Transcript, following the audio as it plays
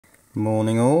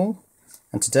Morning all,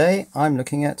 and today I'm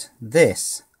looking at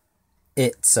this.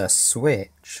 It's a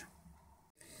switch,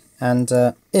 and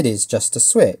it is just a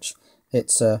switch.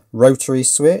 It's a rotary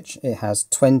switch. It has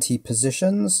 20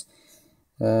 positions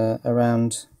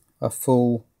around a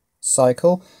full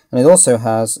cycle, and it also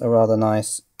has a rather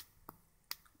nice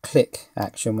click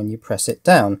action when you press it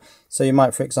down. So you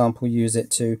might, for example, use it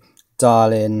to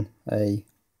dial in a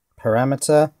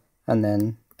parameter and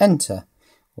then enter,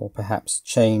 or perhaps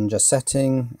change a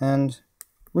setting and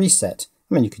reset.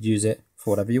 I mean, you could use it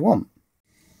for whatever you want.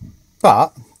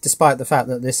 But despite the fact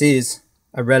that this is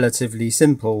a relatively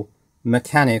simple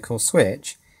mechanical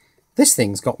switch, this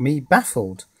thing's got me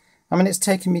baffled. I mean, it's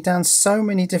taken me down so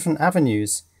many different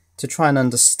avenues to try and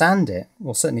understand it,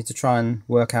 or certainly to try and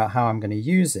work out how I'm going to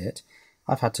use it.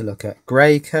 I've had to look at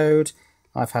grey code,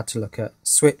 I've had to look at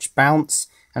switch bounce,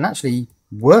 and actually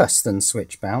worse than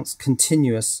switch bounce,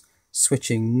 continuous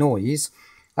switching noise.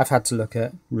 I've had to look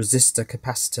at resistor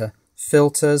capacitor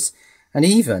filters and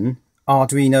even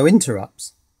Arduino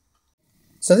interrupts.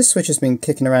 So this switch has been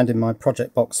kicking around in my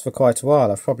project box for quite a while.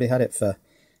 I've probably had it for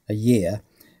a year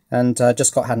and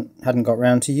just hadn't got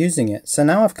round to using it. So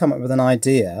now I've come up with an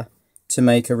idea to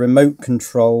make a remote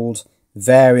controlled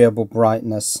variable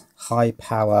brightness high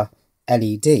power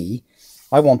LED.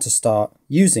 I want to start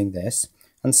using this,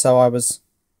 and so I was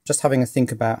just having a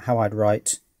think about how I'd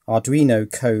write Arduino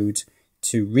code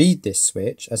to read this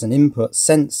switch as an input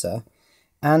sensor,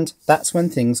 and that's when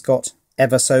things got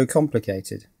ever so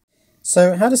complicated.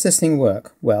 So how does this thing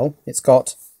work? Well, it's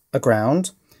got a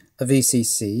ground, a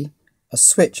VCC, a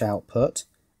switch output,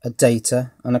 a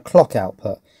data and a clock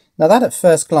output. Now that at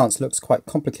first glance looks quite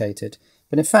complicated,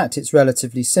 but in fact it's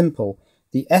relatively simple.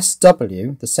 The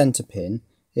SW, the center pin,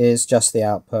 is just the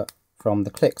output from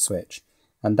the click switch,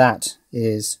 and that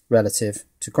is relative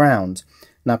to ground.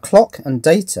 Now clock and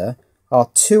data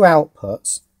are two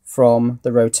outputs from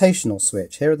the rotational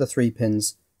switch. Here are the 3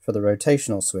 pins for the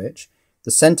rotational switch.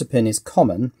 The center pin is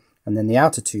common, and then the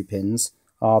outer 2 pins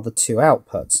are the 2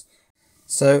 outputs.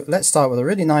 So let's start with a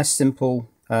really nice simple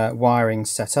wiring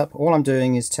setup. All I'm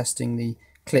doing is testing the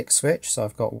click switch. So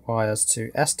I've got wires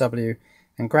to SW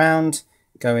and ground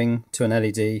going to an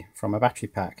LED from a battery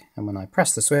pack, and when I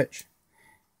press the switch,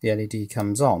 the LED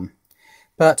comes on.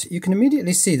 But you can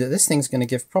immediately see that this thing's going to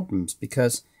give problems,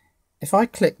 because if I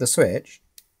click the switch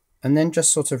and then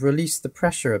just sort of release the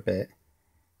pressure a bit,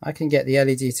 I can get the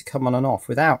LED to come on and off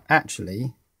without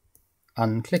actually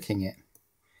unclicking it.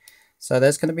 So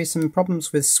there's going to be some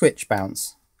problems with switch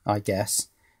bounce, I guess,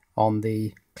 on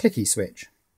the clicky switch.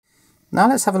 Now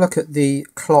let's have a look at the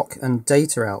clock and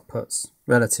data outputs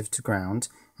relative to ground.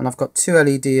 And I've got 2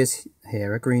 LEDs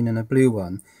here, a green and a blue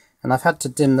one. And I've had to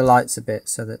dim the lights a bit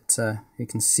so that you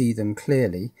can see them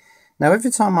clearly. Now every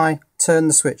time I turn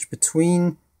the switch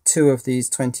between 2 of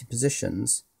these 20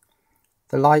 positions,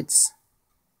 the lights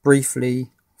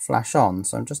briefly flash on.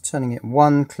 So I'm just turning it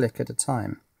 1 click at a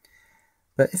time.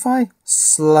 But if I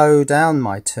slow down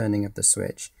my turning of the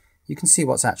switch, you can see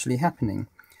what's actually happening.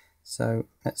 So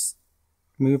let's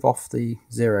move off the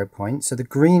 0 point. So the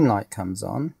green light comes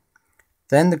on,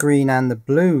 then the green and the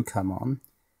blue come on,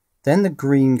 then the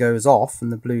green goes off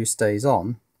and the blue stays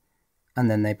on,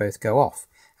 and then they both go off.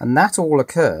 And that all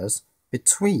occurs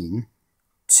between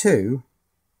 2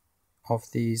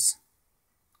 of these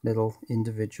little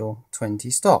individual 20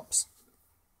 stops.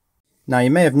 Now you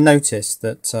may have noticed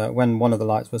that when one of the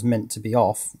lights was meant to be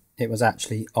off, it was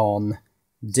actually on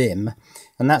dim,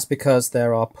 and that's because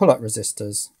there are pull-up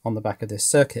resistors on the back of this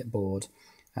circuit board,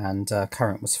 and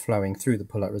current was flowing through the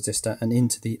pull-up resistor and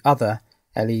into the other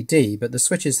LED, but the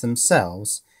switches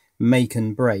themselves make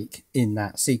and break in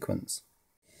that sequence.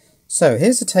 So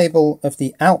here's a table of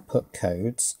the output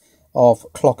codes of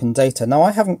clock and data. Now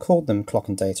I haven't called them clock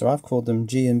and data, I've called them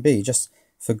G and B just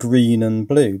for green and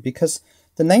blue, because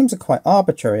the names are quite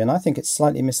arbitrary, and I think it's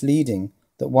slightly misleading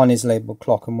that one is labelled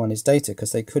clock and one is data,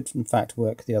 because they could in fact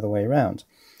work the other way around.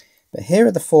 But here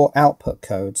are the 4 output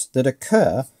codes that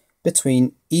occur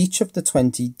between each of the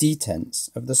 20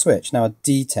 detents of the switch. Now a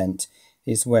detent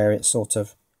is where it sort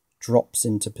of drops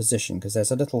into position, because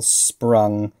there's a little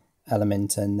sprung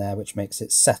element in there which makes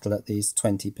it settle at these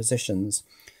 20 positions.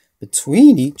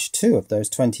 Between each 2 of those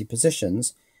 20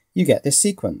 positions, you get this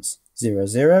sequence: 0,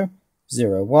 0,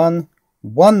 0, 1,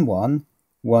 1, 1,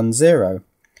 1, 0.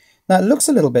 Now it looks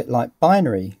a little bit like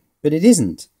binary, but it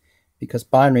isn't, because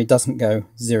binary doesn't go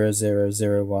 0, 0,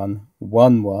 0, 1,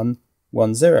 1, 1,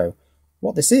 1, 0.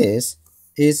 What this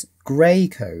is grey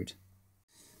code.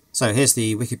 So here's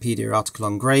the Wikipedia article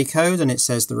on grey code, and it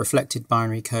says the reflected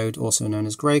binary code, also known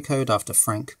as grey code after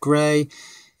Frank Gray,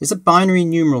 is a binary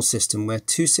numeral system where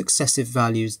two successive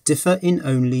values differ in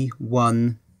only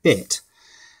 1 bit.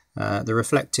 The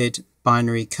reflected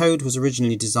binary code was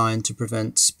originally designed to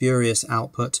prevent spurious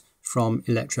output from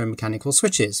electromechanical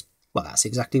switches. Well, that's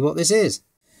exactly what this is.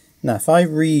 Now, if I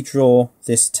redraw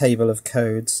this table of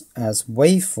codes as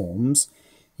waveforms,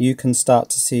 you can start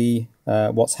to see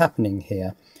what's happening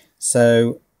here.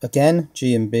 So again,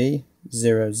 G and B,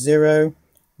 0, 0,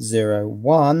 0,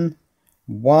 1,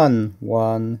 1,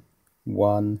 1,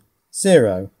 1,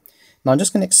 0. Now I'm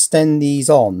just going to extend these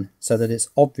on so that it's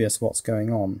obvious what's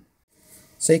going on.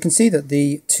 So you can see that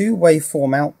the two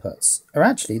waveform outputs are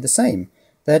actually the same.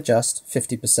 They're just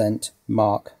 50%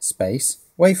 mark space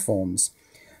waveforms.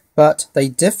 But they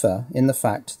differ in the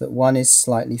fact that one is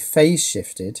slightly phase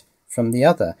shifted from the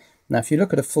other. Now if you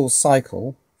look at a full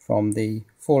cycle from the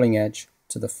falling edge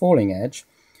to the falling edge,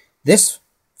 this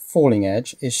falling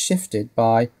edge is shifted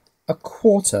by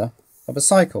 1/4 of a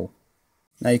cycle.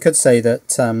 Now you could say that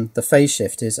the phase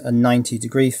shift is a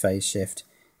 90-degree phase shift,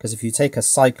 because if you take a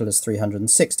cycle as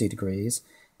 360 degrees,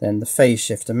 then the phase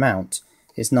shift amount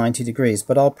is 90 degrees.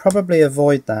 But I'll probably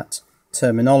avoid that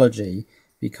terminology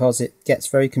because it gets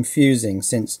very confusing,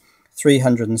 since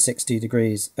 360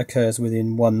 degrees occurs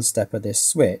within one step of this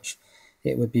switch.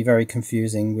 It would be very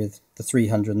confusing with the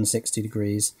 360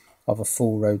 degrees of a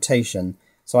full rotation.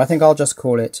 So I think I'll just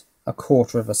call it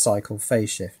 1/4 of a cycle phase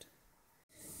shift.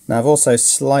 Now I've also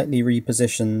slightly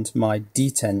repositioned my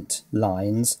detent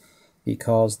lines,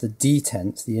 because the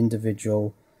detent, the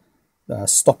individual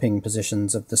stopping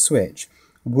positions of the switch,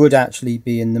 would actually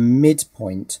be in the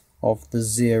midpoint of the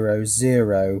 0,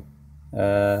 0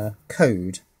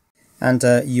 code. And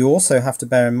you also have to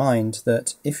bear in mind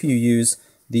that if you use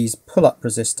these pull-up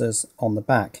resistors on the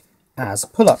back as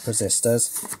pull-up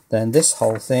resistors, then this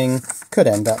whole thing could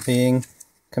end up being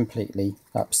completely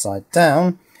upside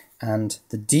down, and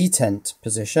the detent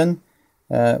position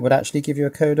would actually give you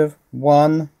a code of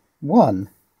 1, 1.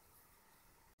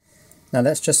 Now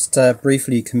let's just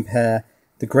briefly compare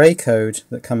the grey code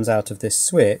that comes out of this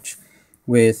switch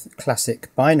with classic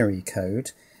binary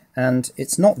code, and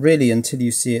it's not really until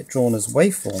you see it drawn as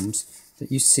waveforms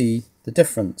that you see the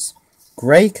difference.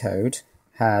 Grey code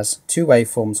has two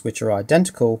waveforms which are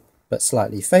identical but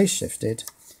slightly phase shifted.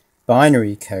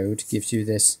 Binary code gives you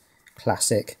this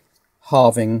classic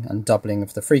halving and doubling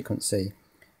of the frequency.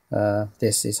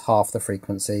 This is half the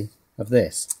frequency of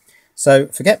this. So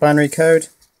forget binary code,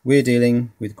 we're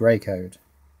dealing with grey code.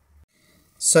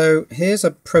 So here's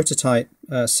a prototype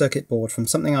circuit board from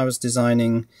something I was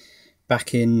designing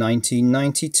back in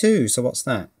 1992. So what's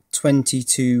that?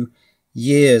 22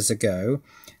 years ago.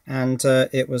 And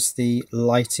it was the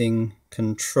lighting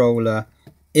controller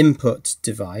input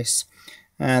device.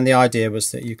 And the idea was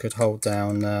that you could hold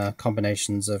down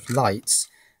combinations of lights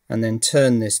and then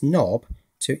turn this knob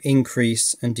to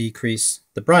increase and decrease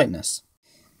the brightness.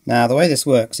 Now the way this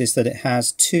works is that it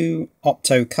has two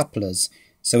optocouplers.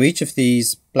 So each of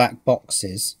these black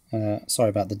boxes, sorry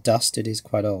about the dust, it is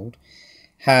quite old,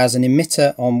 has an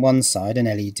emitter on one side, an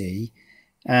LED,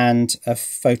 and a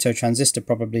phototransistor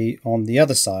probably on the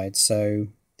other side, so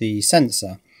the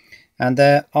sensor. And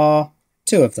there are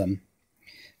two of them.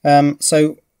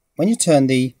 So when you turn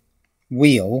the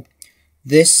wheel,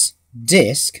 this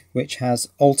disc, which has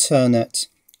alternate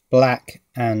black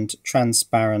and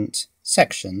transparent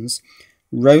sections,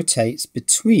 rotates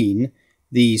between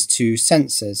these two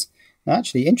sensors. Now,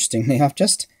 actually, interestingly, I've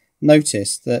just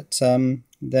noticed that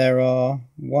there are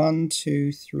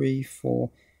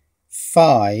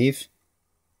 5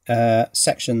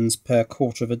 sections per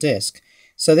quarter of a disc.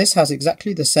 So this has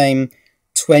exactly the same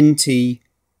 20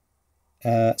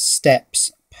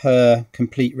 steps per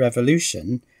complete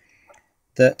revolution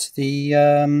that the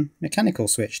mechanical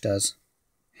switch does.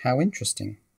 How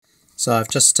interesting. So I've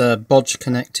just bodge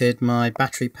connected my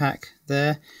battery pack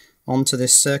there onto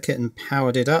this circuit and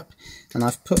powered it up, and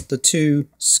I've put the two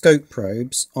scope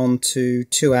probes onto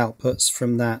two outputs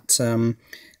from that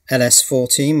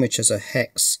LS14, which is a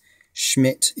hex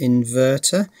Schmidt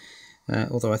inverter,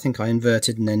 although I think I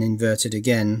inverted and then inverted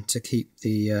again to keep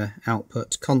the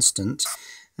output constant.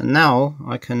 And now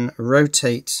I can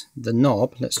rotate the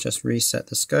knob, let's just reset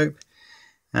the scope,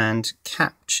 and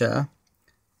capture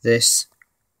this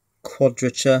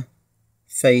quadrature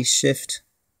phase shift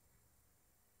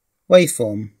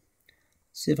waveform.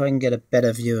 See if I can get a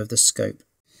better view of the scope.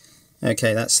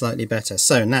 Okay, that's slightly better.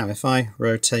 So now if I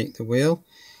rotate the wheel,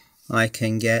 I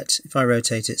can get, if I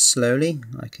rotate it slowly,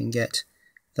 I can get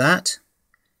that,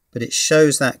 but it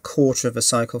shows that quarter of a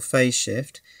cycle phase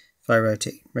shift. If I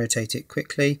rotate it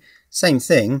quickly, same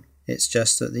thing, it's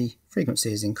just that the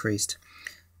frequency is increased.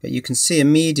 but you can see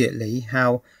immediately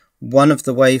how one of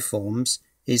the waveforms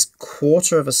is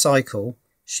quarter of a cycle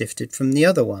shifted from the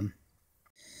other one.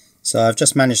 So I've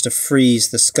just managed to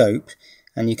freeze the scope,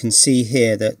 and you can see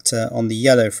here that on the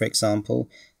yellow, for example,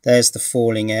 there's the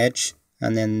falling edge,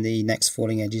 and then the next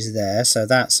falling edge is there, so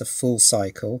that's a full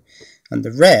cycle, and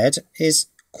the red is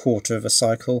quarter of a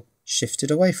cycle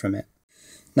shifted away from it.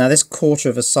 Now this quarter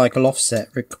of a cycle offset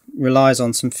relies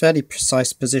on some fairly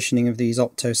precise positioning of these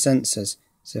optosensors.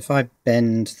 So if I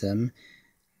bend them,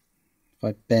 if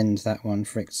I bend that one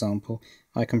for example,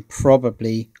 I can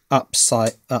probably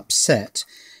upset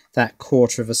that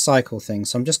quarter of a cycle thing.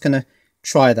 So I'm just going to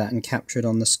try that and capture it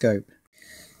on the scope.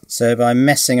 So by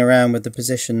messing around with the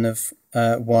position of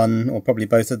one or probably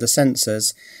both of the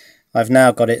sensors, I've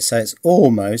now got it so it's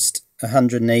almost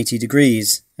 180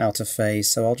 degrees out of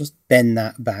phase, so I'll just bend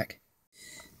that back.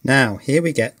 Now here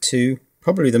we get to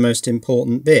probably the most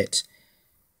important bit,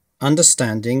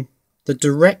 understanding the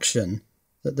direction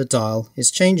that the dial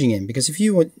is changing in, because if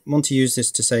you want to use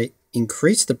this to say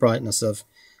increase the brightness of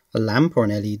a lamp or an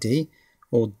LED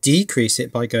or decrease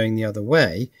it by going the other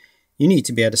way, you need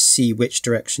to be able to see which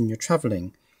direction you're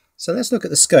travelling. So let's look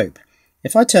at the scope.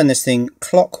 If I turn this thing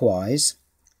clockwise,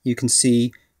 you can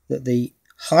see that the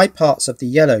high parts of the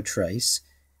yellow trace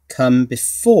come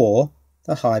before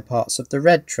the high parts of the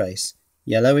red trace.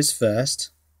 Yellow is first,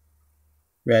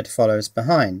 red follows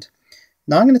behind.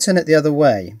 Now I'm going to turn it the other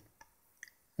way,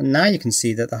 and now you can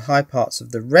see that the high parts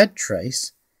of the red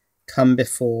trace come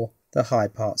before the high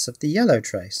parts of the yellow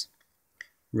trace.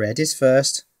 Red is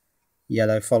first,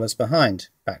 yellow follows behind.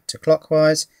 Back to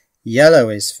clockwise, yellow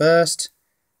is first,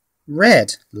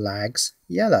 red lags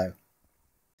yellow.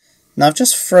 Now I've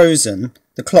just frozen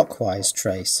the clockwise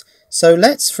trace. So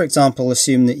let's, for example,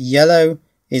 assume that yellow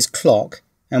is clock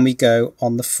and we go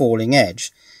on the falling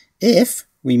edge. If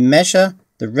we measure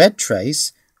the red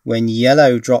trace when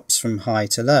yellow drops from high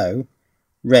to low,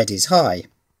 red is high.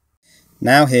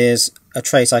 Now here's a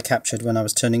trace I captured when I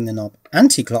was turning the knob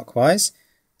anti-clockwise.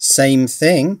 Same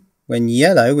thing, when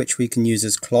yellow, which we can use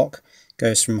as clock,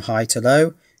 goes from high to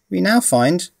low, we now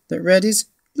find that red is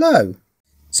low.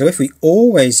 So if we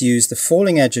always use the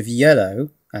falling edge of yellow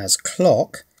as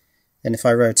clock, then if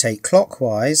I rotate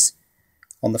clockwise,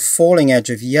 on the falling edge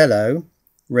of yellow,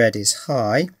 red is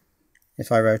high.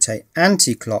 If I rotate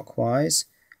anti-clockwise,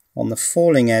 on the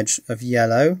falling edge of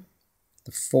yellow,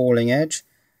 the falling edge,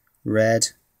 red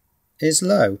is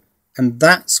low. And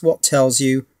that's what tells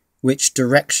you which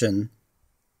direction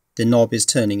the knob is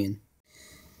turning in.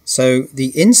 So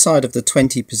the inside of the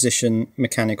 20 position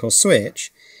mechanical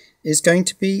switch is going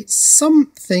to be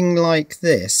something like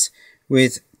this,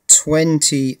 with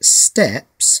 20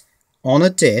 steps on a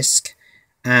disc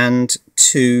and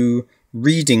 2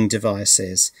 reading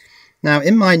devices. Now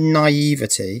in my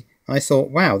naivety I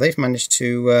thought, wow, they've managed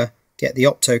to get the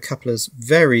optocouplers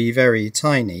very, very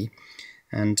tiny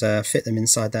and fit them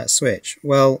inside that switch.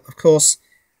 Well, of course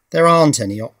there aren't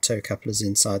any optocouplers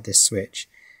inside this switch.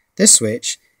 This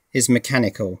switch is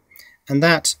mechanical, and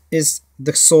that is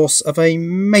the source of a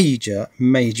major,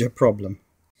 major problem.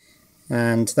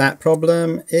 And that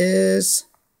problem is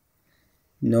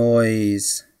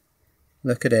noise.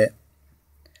 Look at it.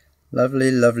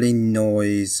 Lovely, lovely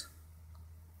noise.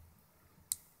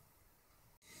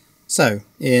 So,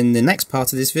 in the next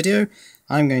part of this video,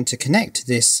 I'm going to connect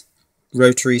this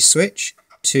rotary switch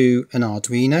to an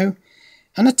Arduino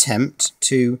and attempt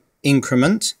to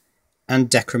increment and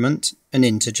decrement an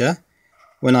integer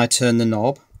when I turn the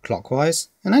knob clockwise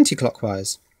and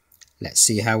anti-clockwise. Let's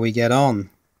see how we get on.